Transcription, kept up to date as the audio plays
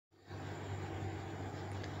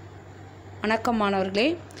வணக்கம் மாணவர்களே.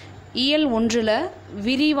 இயல் 1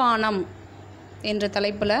 விரிவானம் என்ற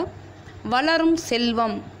தலைப்பில் வளரும்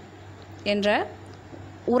செல்வம் என்ற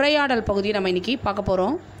உரையாடல் பகுதியை நம்ம இன்றைக்கி பார்க்க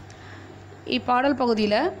போகிறோம். இப்பாடல்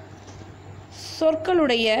பகுதியில்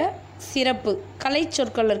சொற்களுடைய சிறப்பு, கலை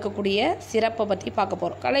சொற்கள் இருக்கக்கூடிய சிறப்பை பற்றி பார்க்க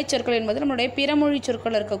போகிறோம். கலை சொற்கள் என்பது நம்மளுடைய பிறமொழி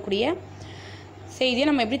சொற்கள் இருக்கக்கூடிய செய்தியை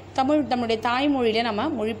நம்ம எப்படி நம்மளுடைய தாய்மொழியில் நம்ம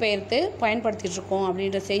மொழிபெயர்த்து பயன்படுத்திகிட்ருக்கோம்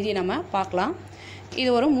அப்படின்ற செய்தியை நம்ம பார்க்கலாம். இது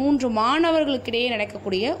ஒரு 3 மாணவர்களுக்கிடையே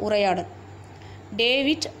நடக்கக்கூடிய உரையாடல்.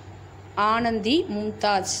 டேவிட், ஆனந்தி,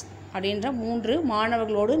 மும்தாஜ் அப்படின்ற 3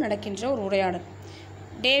 மாணவர்களோடு நடக்கின்ற ஒரு உரையாடல்.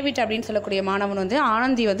 டேவிட் அப்படின்னு சொல்லக்கூடிய மாணவன்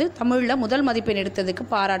ஆனந்தி தமிழில் முதல் மதிப்பெண் எடுத்ததுக்கு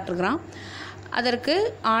பாராட்டுகிறான். அதற்கு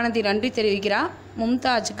ஆனந்தி நன்றி தெரிவிக்கிறா.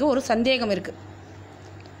 மும்தாஜுக்கு ஒரு சந்தேகம் இருக்குது.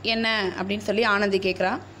 என்ன அப்படின்னு சொல்லி ஆனந்தி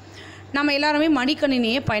கேட்குறா. நம்ம எல்லாருமே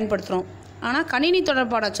மடிக்கணினியை பயன்படுத்துகிறோம். ஆனால் கணினி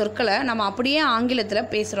தொடர்பான சொற்களை நம்ம அப்படியே ஆங்கிலத்தில்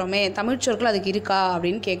பேசுகிறோமே, தமிழ் சொற்கள் அதுக்கு இருக்கா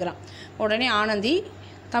அப்படின்னு கேட்குறான். உடனே ஆனந்தி,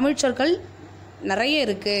 தமிழ் சொற்கள் நிறைய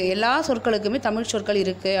இருக்குது, எல்லா சொற்களுக்குமே தமிழ் சொற்கள்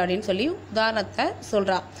இருக்குது அப்படின்னு சொல்லி உதாரணத்தை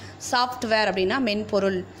சொல்கிறா. சாஃப்ட்வேர் அப்படின்னா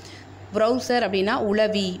மென்பொருள், ப்ரௌசர் அப்படின்னா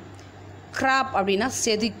உளவி, கிராப் அப்படின்னா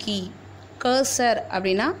செதுக்கி, கர்சர்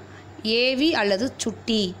அப்படின்னா ஏவி அல்லது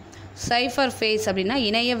சுட்டி, சைஃபர் ஃபேஸ் அப்படின்னா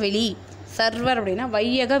இணையவெளி, சர்வர் அப்படின்னா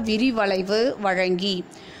வையக விரிவளைவு வழங்கி,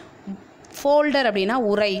 ஃபோல்டர் அப்படின்னா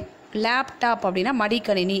உரை, லேப்டாப் அப்படின்னா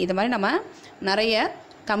மடிக்கணினி. இது மாதிரி நம்ம நிறைய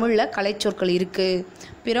தமிழில் கலை சொற்கள் இருக்குது.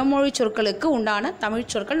 பிறமொழி சொற்களுக்கு உண்டான தமிழ்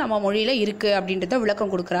சொற்கள் நம்ம மொழியில் இருக்குது அப்படின்றத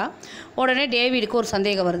விளக்கம் கொடுக்குறா. உடனே டேவிடுக்கு ஒரு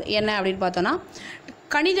சந்தேகம் வருது. என்ன அப்படின்னு பார்த்தோன்னா,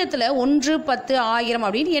 கணிதத்தில் 1, 10, 1000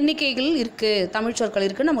 அப்படின்னு எண்ணிக்கைகள் இருக்குது, தமிழ் சொற்கள்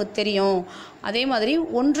இருக்குதுன்னு நமக்கு தெரியும். அதே மாதிரி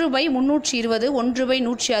 1/320,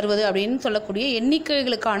 1/160 அப்படின்னு சொல்லக்கூடிய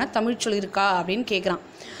எண்ணிக்கைகளுக்கான தமிழ் சொல் இருக்கா அப்படின்னு கேட்குறான்.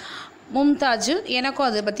 மும்தாஜ், எனக்கும்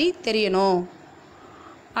அதை பற்றி தெரியணும்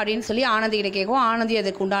அப்படின்னு சொல்லி ஆனந்திகிட்ட கேட்கும். ஆனந்தி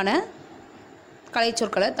அதுக்கு உண்டான கலை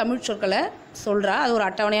சொற்களை, தமிழ் சொற்களை சொல்கிறா. அது ஒரு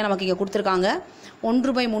அட்டவணையாக நமக்கு இங்கே கொடுத்துருக்காங்க.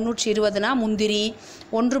 1/320னா முந்திரி,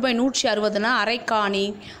 1/160னா அரைக்காணி.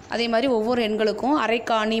 அதே மாதிரி ஒவ்வொரு எண்களுக்கும்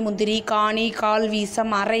அரைக்காணி, முந்திரி, காணி, கால்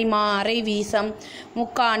வீசம், அரைமா, அரை வீசம்,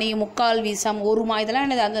 முக்காணி, முக்கால் வீசம், ஒருமா, இதெல்லாம்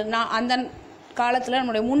என்னது அந்த காலத்தில்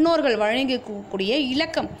நம்முடைய முன்னோர்கள் வழங்கக்கூடிய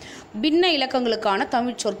இலக்கம், பின்ன இலக்கங்களுக்கான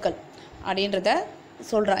தமிழ் சொற்கள் அப்படின்றத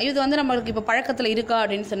சொல்கிறா. இது நம்மளுக்கு இப்போ பழக்கத்தில் இருக்கா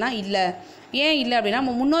அப்படின்னு சொன்னால் இல்லை. ஏன் இல்லை அப்படின்னா,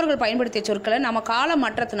 நம்ம முன்னோர்கள் பயன்படுத்திய சொற்களை நம்ம காலம்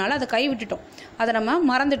மாற்றத்தினால அதை கைவிட்டுட்டோம், அதை நம்ம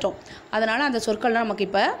மறந்துட்டோம். அதனால் அந்த சொற்கள்லாம் நமக்கு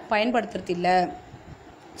இப்போ பயன்படுத்துறது இல்லை.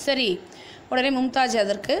 சரி, உடனே மும்தாஜ்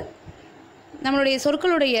அதற்கு நம்மளுடைய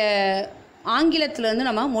சொற்களுடைய ஆங்கிலத்திலேருந்து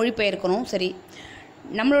நம்ம மொழிபெயர்க்கணும். சரி,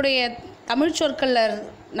 நம்மளுடைய தமிழ் சொற்களில்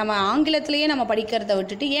நம்ம ஆங்கிலத்திலேயே நம்ம படிக்கிறத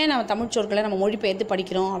விட்டுட்டு ஏன் நம்ம தமிழ் சொற்களை நம்ம மொழிபெயர்த்து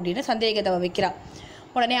படிக்கிறோம் அப்படின்னு சந்தேகத்தை வைக்கிறா.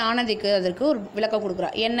 உடனே ஆனந்திக்கு அதற்கு ஒரு விளக்கம் கொடுக்குறா.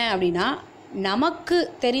 என்ன அப்படின்னா, நமக்கு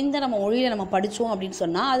தெரிந்த நம்ம மொழியில் நம்ம படித்தோம் அப்படின்னு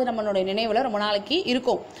சொன்னால் அது நம்மளுடைய நினைவில் ரொம்ப நாளைக்கு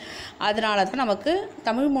இருக்கும். அதனால தான் நமக்கு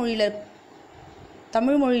தமிழ் மொழியிலே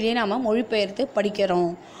நம்ம மொழிபெயர்த்து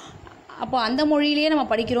படிக்கிறோம். அப்போ அந்த மொழியிலேயே நம்ம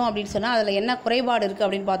படிக்கிறோம் அப்படின்னு சொன்னால் அதில் என்ன குறைபாடு இருக்குது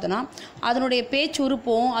அப்படின்னு பார்த்தோன்னா, அதனுடைய பேச்சு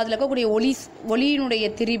உறுப்பும் அதில் இருக்கக்கூடிய ஒலியினுடைய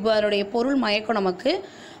திரிபு, அதனுடைய பொருள் மயக்கம்,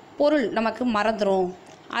 பொருள் நமக்கு மறந்துடும்.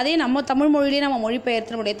 அதே நம்ம தமிழ் மொழியிலே நம்ம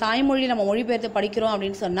மொழிபெயர்த்து, நம்முடைய தாய்மொழியில் நம்ம மொழிபெயர்த்து படிக்கிறோம்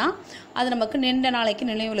அப்படின்னு சொன்னால் அது நமக்கு நீண்ட நாளைக்கு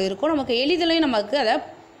நினைவில் இருக்கும். நமக்கு எளிதிலையும் நமக்கு அதை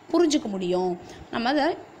புரிஞ்சிக்க முடியும், நம்ம அதை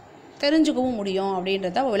தெரிஞ்சுக்கவும் முடியும்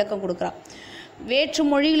அப்படின்றத விளக்கம் கொடுக்குறா. வேற்று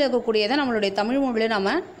மொழியில் இருக்கக்கூடியதை நம்மளுடைய தமிழ்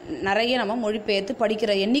மொழியில் நம்ம மொழிபெயர்த்து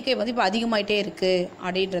படிக்கிற எண்ணிக்கை இப்போ அதிகமாகிட்டே இருக்குது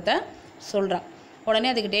அப்படின்றத சொல்கிறா.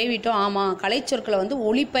 உடனே அதுக்கு டேவிட்டோ, ஆமாம், கலை சொற்களை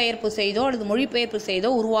ஒளிபெயர்ப்பு செய்தோ அல்லது மொழிபெயர்ப்பு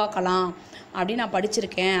செய்தோ உருவாக்கலாம் அப்படின்னு நான்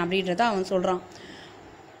படிச்சிருக்கேன் அப்படின்றத அவன் சொல்கிறான்.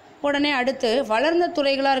 உடனே அடுத்து, வளர்ந்த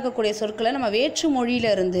துறைகளாக இருக்கக்கூடிய சொற்களை நம்ம வேற்று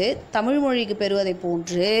மொழியிலிருந்து தமிழ் மொழிக்கு பெறுவதை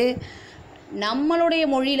போன்று நம்மளுடைய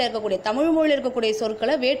மொழியில் இருக்கக்கூடிய, தமிழ் மொழியில் இருக்கக்கூடிய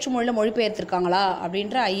சொற்களை வேற்று மொழியில் மொழிபெயர்த்திருக்காங்களா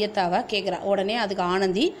அப்படின்ற ஐயத்தாவை கேட்குறா. உடனே அதுக்கு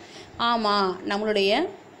ஆனந்தி, ஆமாம், நம்மளுடைய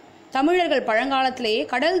தமிழர்கள் பழங்காலத்திலேயே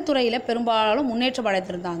கடல் துறையில் பெரும்பாலும் முன்னேற்றம்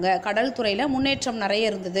அடைந்திருந்தாங்க. கடல் துறையில் முன்னேற்றம்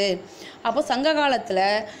நிறைய இருந்தது. அப்போ சங்க காலத்தில்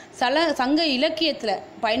சங்க இலக்கியத்தில்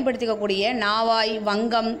பயன்படுத்திக்கக்கூடிய நாவாய்,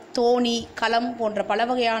 வங்கம், தோணி, களம் போன்ற பல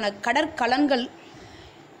வகையான கடற்கலன்கள்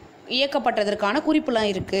இயக்கப்பட்டதற்கான குறிப்புலாம்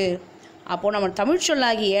இருக்குது. அப்போது நம்ம தமிழ்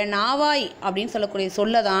சொல்லாகிய நாவாய் அப்படின்னு சொல்லக்கூடிய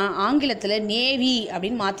சொல்ல தான் ஆங்கிலத்தில் நேவி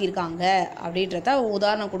அப்படின்னு மாற்றிருக்காங்க அப்படின்றத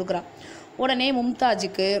உதாரணம் கொடுக்குறா. உடனே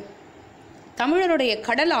மும்தாஜுக்கு தமிழருடைய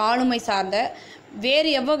கடல் ஆளுமை சார்ந்த வேறு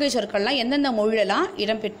எவ்வகை சொற்கள்லாம் எந்தெந்த மொழியிலலாம்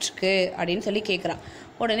இடம்பெற்றிருக்கு அப்படின்னு சொல்லி கேட்குறான்.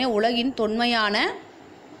 உடனே உலகின் தொன்மையான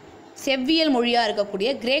செவ்வியல் மொழியாக இருக்கக்கூடிய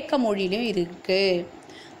கிரேக்க மொழியிலையும் இருக்குது.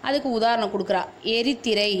 அதுக்கு உதாரணம் கொடுக்குறா.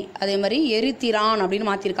 எரித்திரை, அதே மாதிரி எரித்திரான் அப்படின்னு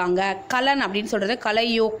மாற்றிருக்காங்க. கலன் அப்படின்னு சொல்கிறது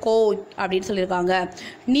கலையோக்கோ அப்படின்னு சொல்லியிருக்காங்க.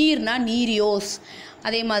 நீர்னா நீரியோஸ்,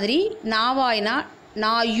 அதே மாதிரி நாவாய்னா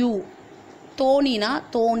நாயு, தோணினா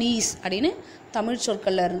தோனீஸ் அப்படின்னு தமிழ்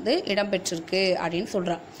சொற்கள்ல இருந்து இடம்பெற்றிருக்கு அப்படின்னு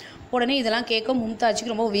சொல்கிறான். உடனே இதெல்லாம் கேட்க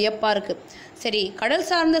மும்தாஜுக்கு ரொம்ப வியப்பாக இருக்குது. சரி, கடல்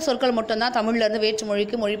சார்ந்த சொற்கள் மட்டும்தான் தமிழ்லேருந்து வேற்று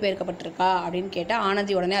மொழிக்கு மொழிபெயர்க்கப்பட்டிருக்கா அப்படின்னு கேட்டால்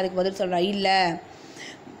ஆனந்தி உடனே அதுக்கு பதில் சொல்கிறா, இல்லை,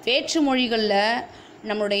 வேற்று மொழிகளில்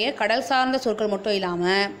நம்மளுடைய கடல் சார்ந்த சொற்கள் மட்டும்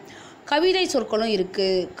இல்லாமல் கவிதை சொற்களும்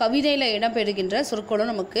இருக்குது. கவிதையில் இடம்பெறுகின்ற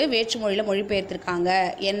சொற்களும் நமக்கு வேற்று மொழியில் மொழிபெயர்த்திருக்காங்க.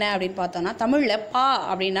 என்ன அப்படின்னு பார்த்தோன்னா, தமிழில் பா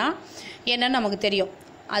அப்படின்னா என்னன்னு நமக்கு தெரியும்.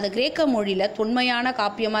 அது கிரேக்க மொழியில் தொன்மையான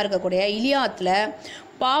காப்பியமாக இருக்கக்கூடிய இலியாத்தில்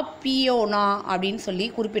பாப்பியோனா அப்படின்னு சொல்லி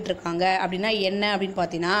குறிப்பிட்டிருக்காங்க. அப்படின்னா என்ன அப்படின்னு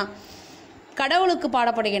பார்த்தீங்கன்னா, கடவுளுக்கு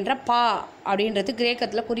பாடப்படுகின்ற பா அப்படின்றது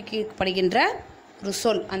கிரேக்கத்தில் குறிக்கப்படுகின்ற ஒரு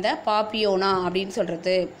சொல். அந்த பாப்பியோனா அப்படின்னு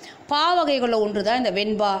சொல்கிறது பா வகைகளில் ஒன்று தான் இந்த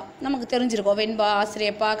வெண்பா. நமக்கு தெரிஞ்சிருக்கோம், வெண்பா,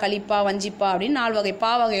 ஆசிரியப்பா, கலிப்பா, வஞ்சிப்பா அப்படின்னு 4 வகை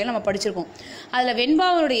பா வகைகள் நம்ம படிச்சிருக்கோம். அதில்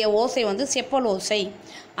வெண்பாவுடைய ஓசை வந்து செப்பல் ஓசை.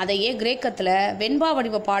 அதையே கிரேக்கத்தில் வெண்பா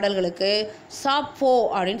வடிவ பாடல்களுக்கு சாப்போ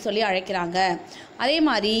அப்படின்னு சொல்லி அழைக்கிறாங்க. அதே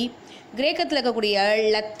மாதிரி கிரேக்கத்தில் இருக்கக்கூடிய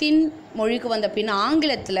லத்தீன் மொழிக்கு வந்த பின்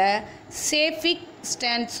ஆங்கிலத்தில் சேஃபிக்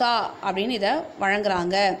ஸ்டான்சா அப்படின்னு இதை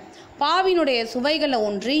வழங்குறாங்க. பாவினுடைய சுவைகளில்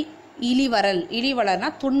ஒன்று இழிவரல். இழிவரல்னா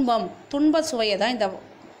துன்பம், துன்ப சுவையை தான் இந்த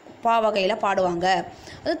பா வகையில் பாடுவாங்க.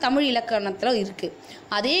 அது தமிழ் இலக்கணத்தில் இருக்குது.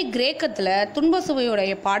 அதே கிரேக்கத்தில் துன்ப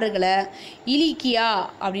சுவையுடைய பாடல்களை இலிக்கியா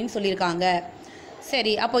அப்படின்னு சொல்லியிருக்காங்க.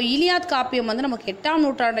 சரி, அப்போ இலியாத் காப்பியம் வந்து நமக்கு 8ஆம்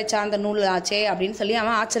நூற்றாண்டை சார்ந்த நூல் ஆச்சே அப்படின்னு சொல்லி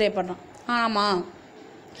அவன் ஆச்சரியப்படுறான். ஆமாம்,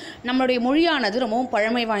 நம்மளுடைய மொழியானது ரொம்பவும்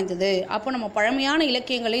பழமை வாய்ந்தது. அப்போ நம்ம பழமையான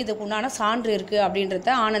இலக்கியங்களே இதுக்கு உண்டான சான்று இருக்குது அப்படின்றத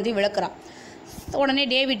ஆனந்தி விளக்குறான். உடனே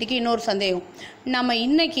டேவிட்டுக்கு இன்னொரு சந்தேகம். நம்ம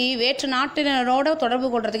இன்றைக்கி வேற்று நாட்டினரோட தொடர்பு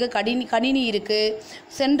கொள்றதுக்கு கணினி இருக்குது,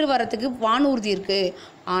 சென்று வரத்துக்கு வானூர்தி இருக்குது.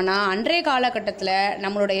 ஆனால் அன்றைய காலகட்டத்தில்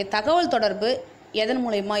நம்மளுடைய தகவல் தொடர்பு எதன்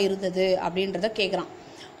மூலயமா இருந்தது அப்படின்றத கேட்குறான்.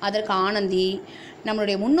 அதற்கு ஆனந்தி,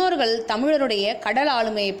 நம்மளுடைய முன்னோர்கள் தமிழருடைய கடல்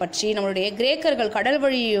ஆளுமையை பற்றி நம்மளுடைய கிரேக்கர்கள் கடல்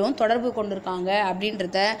வழியையும் தொடர்பு கொண்டிருக்காங்க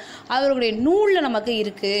அப்படின்றத அவர்களுடைய நூலில் நமக்கு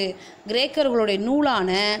இருக்குது. கிரேக்கர்களுடைய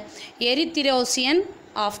நூலான எரித்திரோசியன்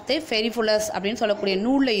ஆஃப் தி ஃபெரிஃபுலஸ் அப்படின்னு சொல்லக்கூடிய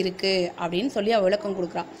நூலில் இருக்குது அப்படின்னு சொல்லி அவள் விளக்கம்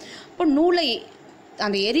கொடுக்குறான். இப்போ நூலை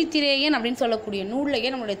அந்த எரித்திரேயன் அப்படின்னு சொல்லக்கூடிய நூல்லையே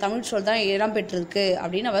நம்மளுடைய தமிழ் சொல் தான் இடம்பெற்றிருக்கு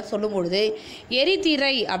அப்படின்னு அவர் சொல்லும்பொழுது,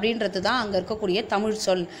 எரித்திரை அப்படின்றது தான் அங்கே இருக்கக்கூடிய தமிழ்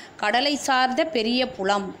சொல், கடலை சார்ந்த பெரிய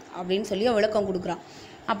புலம் அப்படின்னு சொல்லி விளக்கம் கொடுக்குறான்.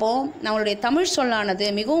 அப்போது நம்மளுடைய தமிழ் சொல்லானது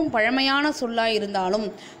மிகவும் பழமையான சொல்லாக இருந்தாலும்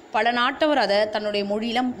பல நாட்டவர் அதை தன்னுடைய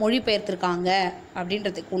மொழியில் மொழிபெயர்த்திருக்காங்க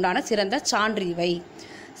அப்படின்றதுக்கு உண்டான சிறந்த சான்று இவை.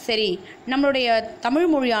 சரி, நம்மளுடைய தமிழ்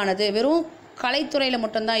மொழியானது வெறும் கலைத்துறையில்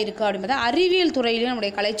மட்டும்தான் இருக்குது அப்படின்றத அறிவியல் துறையிலையும்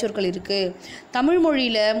நம்முடைய கலைச்சொற்கள் இருக்குது. தமிழ்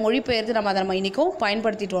மொழியில் மொழிபெயர்த்து அதை நம்ம இன்றைக்கும்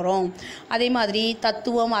பயன்படுத்திட்டு வரோம். அதே மாதிரி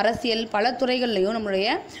தத்துவம், அரசியல் பல துறைகள்லையும்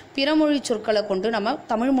நம்மளுடைய பிறமொழி சொற்களை கொண்டு நம்ம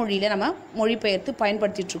தமிழ் மொழியில் நம்ம மொழிபெயர்த்து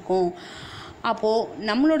பயன்படுத்திகிட்ருக்கோம். அப்போது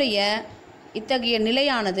நம்மளுடைய இத்தகைய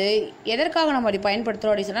நிலையானது எதற்காக நம்ம அப்படி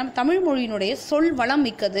பயன்படுத்துகிறோம் அப்படின்னு சொன்னால், தமிழ் மொழியினுடைய சொல் வளம்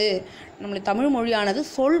மிக்கது. நம்மளுடைய தமிழ் மொழியானது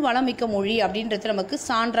சொல் வளம் மிக்க மொழி அப்படின்றது நமக்கு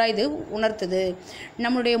சான்றாக இது உணர்த்துது.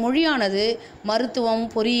 நம்மளுடைய மொழியானது மருத்துவம்,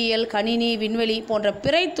 பொறியியல், கணினி, விண்வெளி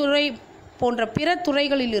போன்ற பிற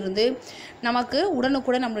துறைகளிலிருந்து நமக்கு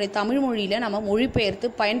உடனுக்குடன் நம்மளுடைய தமிழ் மொழியில் நம்ம மொழிபெயர்த்து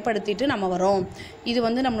பயன்படுத்திட்டு நம்ம வரோம். இது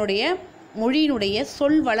வந்து நம்மளுடைய மொழியினுடைய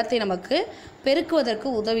சொல் வளத்தை நமக்கு பெருக்குவதற்கு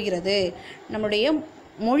உதவுகிறது. நம்முடைய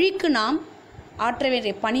மொழிக்கு நாம் ஆற்ற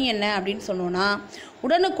வேண்டிய பணி என்ன அப்படின்னு சொன்னோன்னா,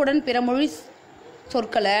 உடனுக்குடன் பிற மொழி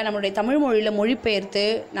சொற்களை நம்மளுடைய தமிழ் மொழியில் மொழிபெயர்த்து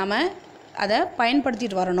நம்ம அதை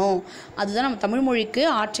பயன்படுத்திட்டு வரணும். அதுதான் நம்ம தமிழ் மொழிக்கு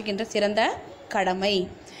ஆற்றுகின்ற சிறந்த கடமை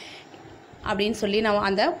அப்படின்னு சொல்லி நம்ம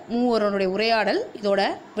அந்த மூவருடைய உரையாடல் இதோட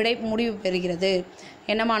முடிவு பெறுகிறது.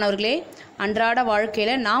 என்ன மாணவர்களே, அன்றாட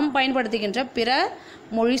வாழ்க்கையில் நாம் பயன்படுத்துகின்ற பிற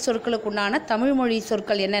மொழி சொற்களுக்குண்டான தமிழ் மொழி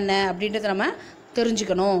சொற்கள் என்னென்ன அப்படின்றத நம்ம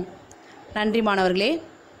தெரிஞ்சுக்கணும். நன்றி மாணவர்களே.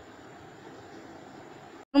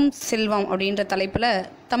 செல்வம் அப்படின்ற தலைப்பில்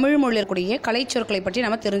தமிழ் மொழியில் இருக்கக்கூடிய கலைச்சொற்களை பற்றி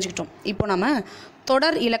நம்ம தெரிஞ்சுக்கிட்டோம். இப்போ நம்ம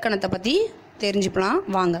தொடர் இலக்கணத்தை பற்றி தெரிஞ்சுக்கலாம்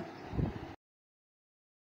வாங்க.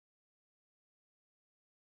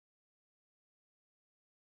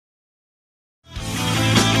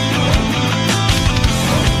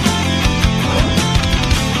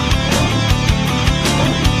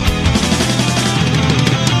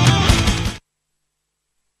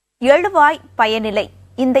 எழுவாய், பயனிலை,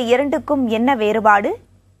 இந்த இரண்டுக்கும் என்ன வேறுபாடு?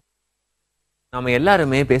 நாம்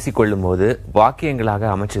எல்லாருமே பேசிக்கொள்ளும் போது வாக்கியங்களாக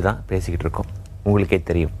அமைச்சு தான் பேசிக்கிட்டு இருக்கோம். உங்களுக்கே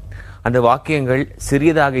தெரியும், அந்த வாக்கியங்கள்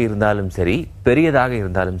சிறியதாக இருந்தாலும் சரி, பெரியதாக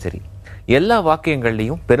இருந்தாலும் சரி, எல்லா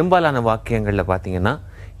வாக்கியங்கள்லையும் பெரும்பாலான வாக்கியங்களில் பார்த்தீங்கன்னா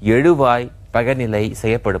எழுவாய், பயனிலை,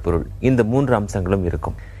 செய்யப்படு பொருள் இந்த 3 அம்சங்களும்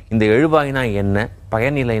இருக்கும். இந்த எழுவாய்னா என்ன,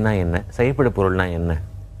 பயனிலைனா என்ன, செய்யப்படு பொருள்னா என்ன,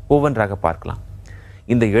 ஒவ்வொன்றாக பார்க்கலாம்.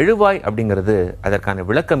 இந்த எழுவாய் அப்படிங்கிறது அதற்கான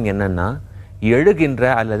விளக்கம் என்னன்னா, எழுகின்ற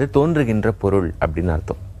அல்லது தோன்றுகின்ற பொருள் அப்படின்னு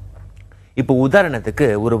அர்த்தம். இப்போ உதாரணத்துக்கு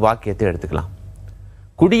ஒரு வாக்கியத்தை எடுத்துக்கலாம்.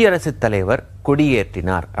 குடியரசுத் தலைவர்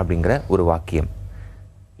கொடியேற்றினார் அப்படிங்கிற ஒரு வாக்கியம்.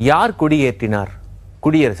 யார் கொடியேற்றினார்?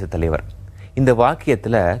 குடியரசுத் தலைவர். இந்த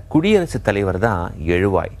வாக்கியத்துல குடியரசுத் தலைவர் தான்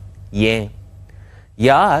எழுவாய். ஏன்?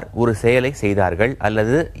 யார் ஒரு செயலை செய்தார்கள்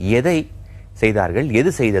அல்லது எதை செய்தார்கள்,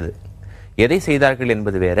 எது செய்தது? எதை செய்தார்கள்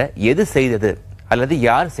என்பது வேற, எது செய்தது அல்லது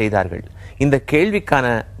யார் செய்தார்கள், இந்த கேள்விக்கான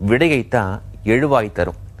விடையைத்தான் எழுவாய்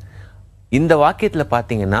தரும். இந்த வாக்கியத்துல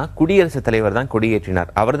பாத்தீங்கன்னா குடியரசுத் தலைவர் தான்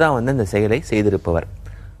கொடியேற்றினார், அவர் தான் இந்த செயலை செய்திருப்பவர்.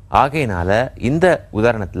 ஆகையினால இந்த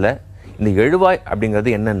உதாரணத்துல இந்த எழுவாய் அப்படிங்கிறது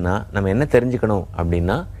என்னன்னா நம்ம என்ன தெரிஞ்சுக்கணும்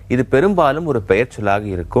அப்படின்னா, இது பெரும்பாலும் ஒரு பெயர் சொல்லாக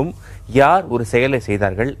இருக்கும். யார் ஒரு செயலை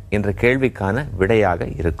செய்தார்கள் என்ற கேள்விக்கான விடையாக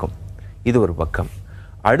இருக்கும். இது ஒரு பக்கம்.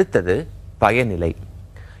 அடுத்தது பயனிலை.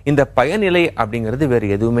 இந்த பயனிலை அப்படிங்கிறது வேறு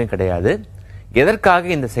எதுவுமே கிடையாது.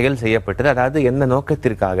 எதற்காக இந்த செயல் செய்யப்பட்டது, அதாவது என்ன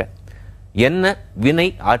நோக்கத்திற்காக, என்ன வினை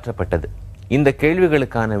ஆற்றப்பட்டது, இந்த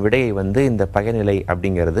கேள்விகளுக்கான விடையை இந்த பயனிலை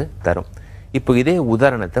அப்படிங்கிறது தரும். இப்போ இதே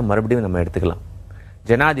உதாரணத்தை மறுபடியும் நம்ம எடுத்துக்கலாம்.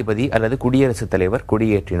 ஜனாதிபதி அல்லது குடியரசுத் தலைவர்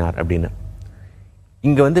கொடியேற்றினார் அப்படின்னு.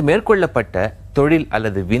 இங்க மேற்கொள்ளப்பட்ட தொழில்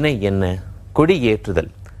அல்லது வினை என்ன? கொடியேற்றுதல்.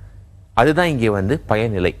 அதுதான் இங்கே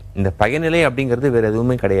பயனிலை. இந்த பயனிலை அப்படிங்கிறது வேற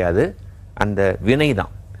எதுவுமே கிடையாது, அந்த வினை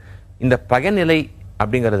தான். இந்த பயனிலை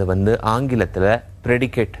அப்படிங்கிறது ஆங்கிலத்துல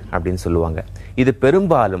ப்ரெடிகேட் அப்படின்னு சொல்லுவாங்க. இது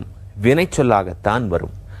பெரும்பாலும் வினை சொல்லாகத்தான்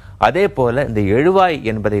வரும். அதே போல இந்த எழுவாய்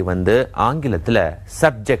என்பதை ஆங்கிலத்துல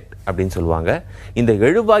சப்ஜெக்ட் அப்படின்னு சொல்லுவாங்க. இந்த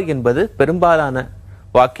எழுவாய் என்பது பெரும்பாலான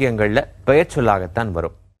வாக்கியங்கள்ல பெயர் சொல்லாகத்தான்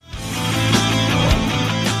வரும்.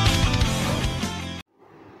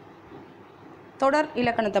 தொடர்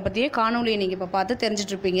இலக்கணத்தை பற்றிய காணொலியை நீங்கள் இப்போ பார்த்து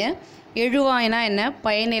தெரிஞ்சிட்டு இருப்பீங்க. எழுவாய்னா என்ன,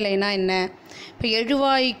 பயனிலைனா என்ன, இப்போ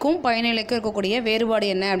எழுவாய்க்கும் பயனிலைக்கும் இருக்கக்கூடிய வேறுபாடு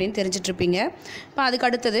என்ன அப்படின்னு தெரிஞ்சிட்ருப்பீங்க. இப்போ அதுக்கு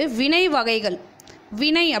அடுத்தது வினை வகைகள்.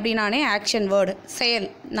 வினை அப்படின்னானே ஆக்ஷன் வேர்டு, செயல்,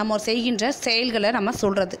 நம்ம செய்கின்ற செயல்களை நம்ம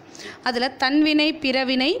சொல்கிறது. அதில் தன்வினை,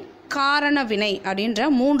 பிறவினை, காரண வினை அப்படின்ற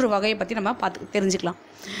 3 வகையை பற்றி நம்ம தெரிஞ்சுக்கலாம்.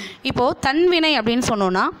 இப்போது தன்வினை அப்படின்னு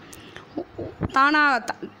சொன்னோன்னா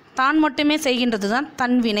தான் மட்டுமே செய்கின்றது தான்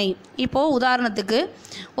தன்வினை. இப்போது உதாரணத்துக்கு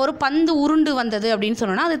ஒரு பந்து உருண்டு வந்தது அப்படின்னு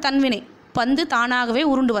சொன்னோன்னா அது தன்வினை, பந்து தானாகவே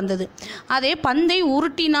உருண்டு வந்தது. அதே பந்தை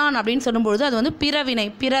உருட்டினான் அப்படின்னு சொல்லும்பொழுது அது பிறவினை,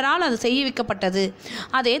 பிறரால் அது செய்ய வைக்கப்பட்டது.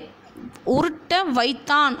 அதே உருட்ட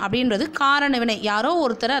வைத்தான் அப்படின்றது காரண வினை, யாரோ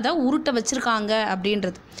ஒருத்தர் அதை உருட்ட வச்சிருக்காங்க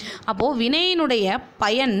அப்படின்றது. அப்போது வினையினுடைய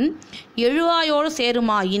பயன் எழுவாயோடு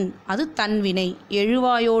சேருமாயின் அது தன்வினை,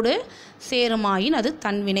 எழுவாயோடு சேருமாயின் அது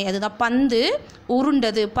தன்வினை. அதுதான் பந்து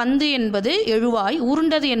உருண்டது, பந்து என்பது எழுவாய்,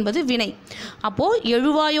 உருண்டது என்பது வினை. அப்போது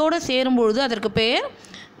எழுவாயோடு சேரும்பொழுது அதற்கு பெயர்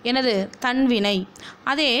எனது தன்வினை.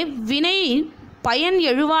 அதே வினை பயன்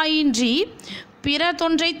எழுவாயின்றி பிற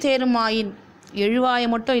தொன்றை சேருமாயின், எழுவாயை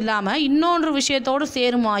மட்டும் இல்லாமல் இன்னொன்று விஷயத்தோடு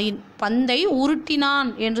சேருமாயின், பந்தை உருட்டினான்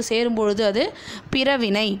என்று சேரும்பொழுது அது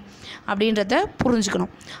பிறவினை அப்படின்றத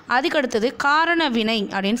புரிஞ்சுக்கணும். அதுக்கடுத்தது காரண வினை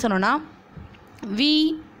அப்படின்னு சொன்னோன்னா வி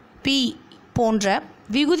பி போன்ற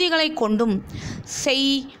விகுதிகளை கொண்டும் செய்,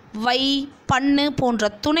 வை, பண்ணு போன்ற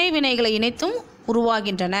துணை வினைகளை இணைத்தும்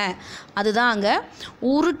உருவாகின்றன. அதுதான் அங்கே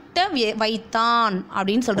உருட்ட வைத்தான்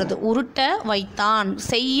அப்படின்னு சொல்கிறது. உருட்ட வைத்தான்,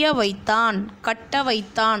 செய்ய வைத்தான், கட்ட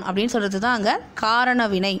வைத்தான் அப்படின்னு சொல்கிறது தான் அங்கே காரண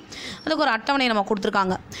வினை. அதுக்கு ஒரு அட்டவணை நம்ம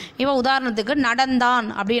கொடுத்துருக்காங்க. இப்போ உதாரணத்துக்கு நடந்தான்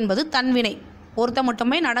அப்படி என்பது தன்வினை, ஒருத்த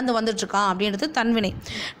மட்டுமே நடந்து வந்துட்டுருக்கான் அப்படின்றது தன்வினை.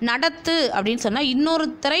 நடத்து அப்படின்னு சொன்னால்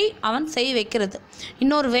இன்னொருத்தரை அவன் செய்ய வைக்கிறது,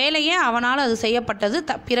 இன்னொரு வேலையை அவனால் அது செய்யப்பட்டது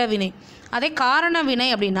பிறவினை. அதே காரண வினை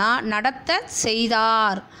அப்படின்னா நடத்த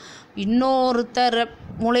செய்தார், இன்னொருத்தர்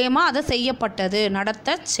மூலயமா அதை செய்யப்பட்டது,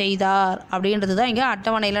 நடத்த செய்தார் அப்படின்றது தான் இங்கே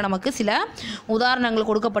அட்டவணையில் நமக்கு சில உதாரணங்கள்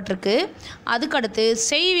கொடுக்கப்பட்டிருக்கு. அதுக்கடுத்து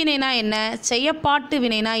செய்வினைனா என்ன, செய்யப்பாட்டு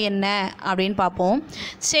வினைனா என்ன அப்படின்னு பார்ப்போம்.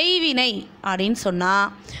 செய்வினை அப்படின்னு சொன்னால்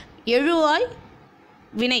எழுவாய்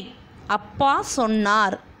வினை, அப்பா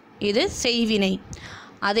சொன்னார், இது செய்வினை.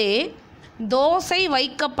 அதே தோசை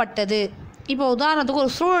வைக்கப்பட்டது, இப்போ உதாரணத்துக்கு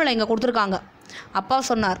ஒரு சூழ்நிலை இங்கே கொடுத்துருக்காங்க. அப்பா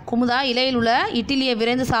சொன்னார், குமுதா இலையில் உள்ள இட்லியை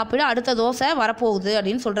விரைந்து சாப்பிட, அடுத்த தோசை வரப்போகுது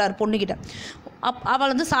அப்படின்னு சொல்கிறார் பொண்ணுக்கிட்ட.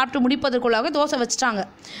 அவள் சாப்பிட்டு முடிப்பதற்குள்ளாக தோசை வச்சுட்டாங்க.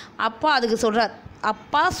 அப்பா அதுக்கு சொல்கிறார்,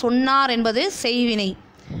 அப்பா சொன்னார் என்பது செய்வினை.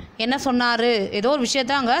 என்ன சொன்னார், ஏதோ ஒரு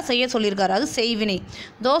விஷயத்தை அங்கே செய்ய சொல்லியிருக்காரு, அது செய்வினை.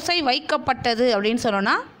 தோசை வைக்கப்பட்டது அப்படின்னு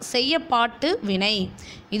சொன்னோன்னா செய்யப்பாட்டு வினை.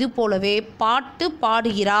 இது போலவே பாட்டு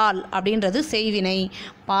பாடுகிறாள் அப்படின்றது செய்வினை.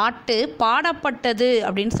 பாட்டு பாடப்பட்டது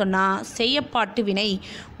அப்படின்னு சொன்னால் செய்யப்பாட்டு வினை.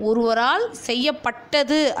 ஒருவரால்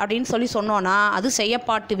செய்யப்பட்டது அப்படின்னு சொன்னோன்னா அது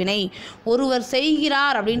செய்யப்பாட்டு வினை. ஒருவர்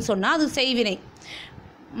செய்கிறார் அப்படின்னு சொன்னால் அது செய்வினை.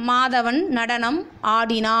 மாதவன் நடனம்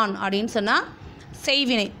ஆடினான் அப்படின்னு சொன்னால்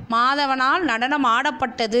செய்வினை. மாதவனால் நடனம்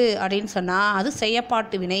ஆடப்பட்டது அப்படின்னு சொன்னால் அது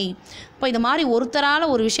செய்யப்பாட்டு வினை. இப்போ இது மாதிரி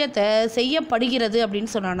ஒருத்தரால் ஒரு விஷயத்தை செய்யப்படுகிறது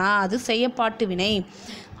அப்படின்னு சொன்னோன்னா அது செய்யப்பாட்டு வினை.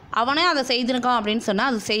 அவனே அதை செய்திருக்கான் அப்படின்னு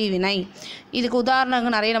சொன்னால் அது செய்வினை. இதுக்கு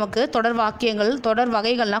உதாரணங்கள் நிறைய நமக்கு தொடர் வாக்கியங்கள் தொடர்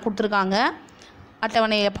வகைகள்லாம் கொடுத்துருக்காங்க.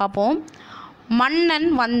 அட்டவணையை பார்ப்போம். மன்னன்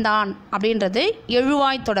வந்தான் அப்படின்றது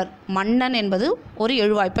எழுவாய் தொடர். மன்னன் என்பது ஒரு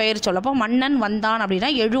எழுவாய் பெயர் சொல்லப்போ மன்னன் வந்தான் அப்படின்னா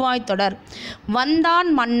எழுவாய் தொடர். வந்தான்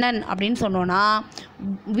மன்னன் அப்படின்னு சொன்னோன்னா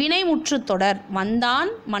வினைமுற்று தொடர்.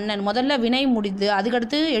 வந்தான் மன்னன் முதல்ல வினை முடிந்து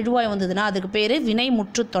அதுக்கடுத்து எழுவாய் வந்ததுன்னா அதுக்கு பேர்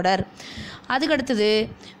வினைமுற்று தொடர். அதுக்கடுத்தது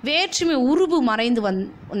வேற்றுமை உருபு மறைந்து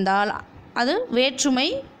வந்தால் அது வேற்றுமை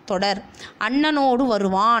தொடர். அண்ணனோடு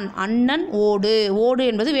வருவான், அண்ணன் ஓடு, ஓடு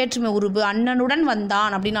என்பது வேற்றுமை உருபு. அண்ணனுடன்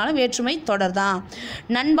வந்தான் அப்படின்னாலும் வேற்றுமை தொடர் தான்.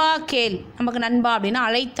 நண்பா கேள், நமக்கு நண்பா அப்படின்னா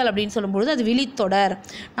அழைத்தல் அப்படின்னு சொல்லும்பொழுது அது விழித்தொடர்.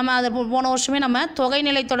 நம்ம அதை போன வருஷமே நம்ம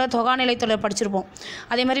தொகைநிலை தொடர் தொகாநிலை தொடர் படிச்சிருப்போம்.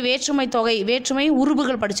 அதே மாதிரி வேற்றுமை தொகை வேற்றுமை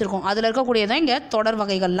உருபுகள் படிச்சிருக்கோம். அதில் இருக்கக்கூடியதான் இங்கே தொடர்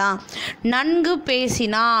வகைகள்லாம். நன்கு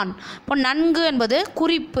பேசினான். இப்போ நன்கு என்பது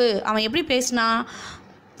குறிப்பு. அவன் எப்படி பேசினான்,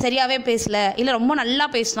 சரியாகவே பேசலை இல்லை ரொம்ப நல்லா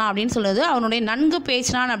பேசினான் அப்படின்னு சொல்லுறது அவனுடைய நன்கு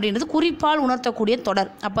பேசினான் அப்படின்றது குறிப்பால் உணர்த்தக்கூடிய தொடர்.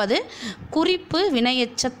 அப்போ அது குறிப்பு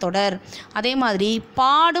வினையெச்ச தொடர். அதே மாதிரி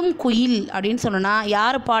பாடும் குயில் அப்படின்னு சொன்னோன்னா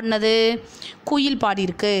யார் பாடினது, குயில்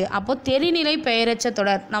பாடியிருக்கு. அப்போது தெரிநிலை பெயரச்ச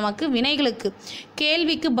தொடர். நமக்கு வினைகளுக்கு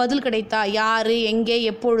கேள்விக்கு பதில் கிடைத்தா யார் எங்கே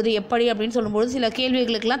எப்பொழுது எப்படி அப்படின்னு சொல்லும்போது சில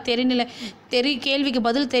கேள்விகளுக்கெல்லாம் கேள்விக்கு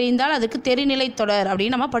பதில் தெரிந்தால் அதுக்கு தெரிநிலை தொடர்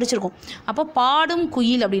அப்படின்னு நம்ம படிச்சிருக்கோம். அப்போ பாடும்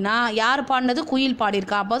குயில் அப்படின்னா யார் பாடினது, குயில்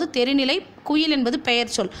பாடியிருக்கா. அப்போ அது தெரிநிலை, குயில் என்பது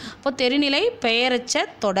பெயர் சொல். அப்போ தெரிநிலை பெயரச்ச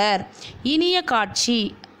தொடர். இனிய காட்சி,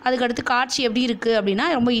 அதுக்கடுத்து காட்சி எப்படி இருக்குது அப்படின்னா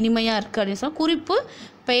ரொம்ப இனிமையாக இருக்குது அப்படின்னு சொன்னால் குறிப்பு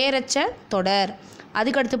பெயரச்ச தொடர்.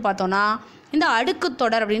 அதுக்கடுத்து பார்த்தோன்னா இந்த அடுக்கு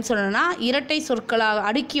தொடர் அப்படின்னு சொன்னோன்னா இரட்டை சொற்களாக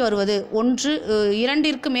அடுக்கி வருவது,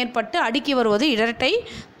 இரண்டிற்கு மேற்பட்டு அடுக்கி வருவது இரட்டை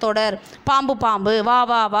தொடர். பாம்பு பாம்பு, வா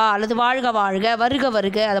வா வா அல்லது வாழ்க வாழ்க, வருக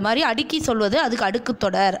வருக, அது மாதிரி அடுக்கி சொல்வது அதுக்கு அடுக்கு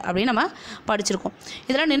தொடர் அப்படின்னு நம்ம படிச்சிருக்கோம்.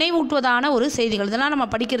 இதெல்லாம் நினைவூட்டுவதான ஒரு செய்திகள். இதெல்லாம் நம்ம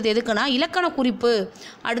படிக்கிறது எதுக்குன்னா இலக்கண குறிப்பு,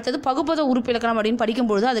 அடுத்தது பகுப்பத உறுப்பு இலக்கணம் அப்படின்னு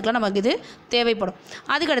படிக்கும்பொழுது அதுக்கெல்லாம் நமக்கு இது தேவைப்படும்.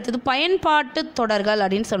 அதுக்கு அடுத்தது பயன்பாட்டு தொடர்கள்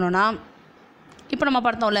அப்படின்னு சொன்னோன்னா இப்போ நம்ம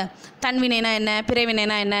பார்த்தோம்ல தன்வினைனா என்ன,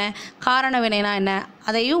 பிறவினைனா என்ன, காரண வினைனா என்ன,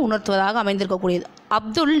 அதையும் உணர்த்துவதாக அமைந்திருக்கக்கூடியது.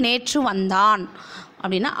 அப்துல் நேற்று வந்தான்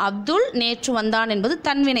அப்படின்னா அப்துல் நேற்று வந்தான் என்பது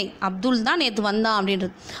தன்வினை. அப்துல் தான் நேற்று வந்தான்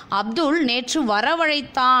அப்படின்றது. அப்துல் நேற்று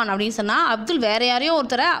வரவழைத்தான் அப்படின்னு சொன்னால் அப்துல் வேறு யாரையோ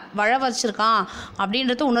ஒருத்தரை வச்சிருக்கான்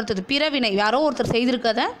அப்படின்றத உணர்த்துது. பிறவினை யாரோ ஒருத்தர்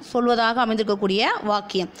செய்திருக்கதை சொல்வதாக அமைந்திருக்கக்கூடிய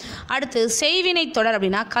வாக்கியம். அடுத்து செய்வினை தொடர்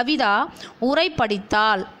அப்படின்னா கவிதா உரை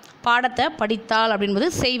படித்தால், பாடத்தை படித்தால் அப்படின்பது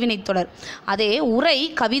செய்வினை தொடர். அதே உரை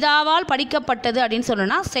கவிதாவால் படிக்கப்பட்டது அப்படின்னு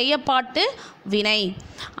சொன்னோன்னா செய்யப்பாட்டு வினை.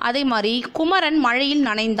 அதே மாதிரி குமரன் மழையில்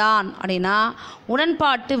நனைந்தான் அப்படின்னா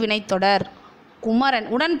உடன்பாட்டு வினைத்தொடர். குமரன்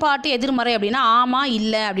உடன்பாட்டு எதிர்மறை அப்படின்னா ஆமாம்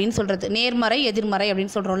இல்லை அப்படின்னு சொல்கிறது. நேர்மறை எதிர்மறை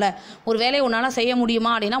அப்படின்னு சொல்கிறோம்ல. ஒரு வேலையை உன்னால் செய்ய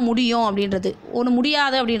முடியுமா அப்படின்னா முடியும் அப்படின்றது. ஒன்று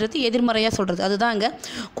முடியாது அப்படின்றது எதிர்மறையாக சொல்கிறது. அதுதான் இங்கே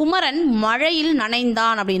குமரன் மழையில்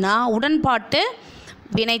நனைந்தான் அப்படின்னா உடன்பாட்டு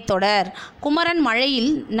வினைத்தொடர். குமரன் மழையில்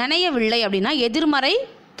நனையவில்லை அப்படின்னா எதிர்மறை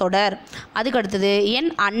தொடர். அதுக்கடுத்தது என்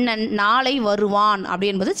அண்ணன் நாளை வருவான் அப்படி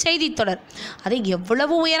என்பது செய்தி தொடர். அது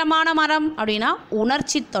எவ்வளவு உயரமான மரம் அப்படின்னா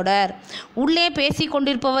உணர்ச்சி தொடர். உள்ளே பேசி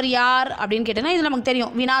கொண்டிருப்பவர் யார் அப்படின்னு கேட்டோன்னா இது நமக்கு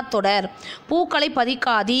தெரியும், வினாத்தொடர். பூக்களை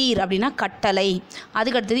பதிக்காதீர் அப்படின்னா கட்டளை.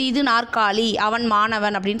 அதுக்கடுத்தது இது நாற்காலி, அவன்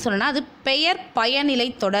மாணவன் அப்படின்னு சொன்னோன்னா அது பெயர் பயனிலை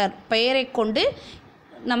தொடர். பெயரை கொண்டு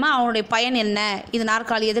நம்ம அவனுடைய பயன் என்ன, இது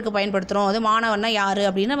நாற்காலி எதுக்கு பயன்படுத்துகிறோம், அது மாணவன்னா யார்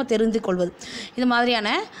அப்படின்னு நம்ம தெரிந்து கொள்வது. இது மாதிரியான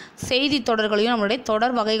செய்தி தொடர்களையும் நம்மளுடைய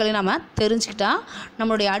தொடர் வகைகளையும் நம்ம தெரிஞ்சுக்கிட்டா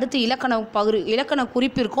நம்மளுடைய அடுத்து இலக்கண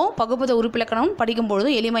குறிப்பிற்கும் பகுப்பத உறுப்பிலக்கணம்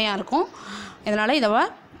படிக்கும்பொழுது எளிமையாக இருக்கும். இதனால் இதை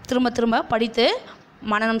திரும்ப திரும்ப படித்து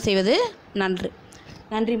மனனம் செய்வது நன்று.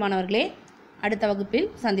 நன்றி மாணவர்களே. அடுத்த வகுப்பில்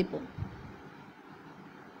சந்திப்போம்.